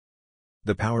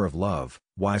The power of love,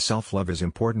 why self-love is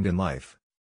important in life.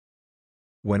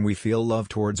 When we feel love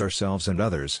towards ourselves and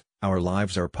others, our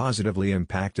lives are positively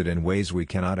impacted in ways we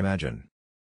cannot imagine.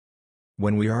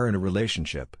 When we are in a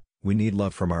relationship, we need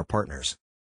love from our partners.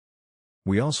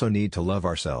 We also need to love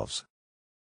ourselves.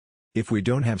 If we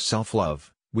don't have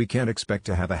self-love, we can't expect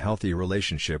to have a healthy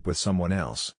relationship with someone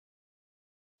else.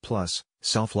 Plus,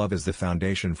 self-love is the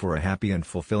foundation for a happy and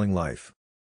fulfilling life.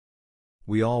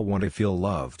 We all want to feel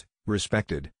loved,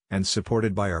 respected, and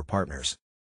supported by our partners.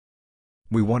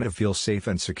 We want to feel safe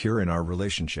and secure in our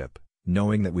relationship,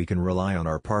 knowing that we can rely on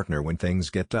our partner when things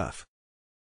get tough.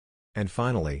 And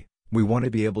finally, we want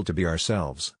to be able to be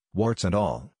ourselves, warts and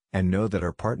all, and know that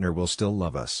our partner will still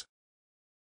love us.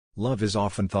 Love is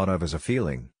often thought of as a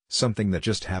feeling, something that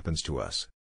just happens to us.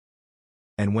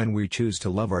 And when we choose to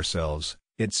love ourselves,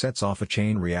 it sets off a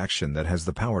chain reaction that has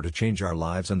the power to change our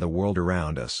lives and the world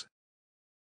around us.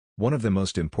 One of the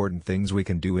most important things we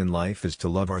can do in life is to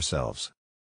love ourselves.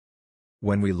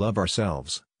 When we love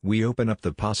ourselves, we open up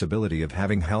the possibility of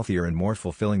having healthier and more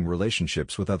fulfilling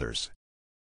relationships with others.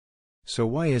 So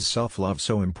why is self-love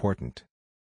so important?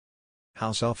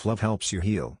 How self-love helps you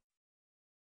heal.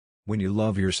 When you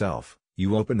love yourself,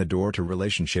 you open the door to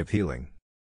relationship healing.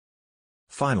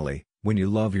 Finally, when you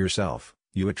love yourself,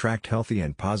 you attract healthy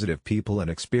and positive people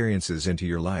and experiences into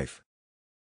your life.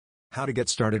 How to get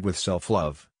started with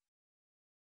self-love?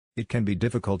 It can be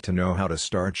difficult to know how to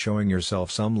start showing yourself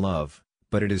some love,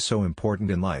 but it is so important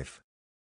in life.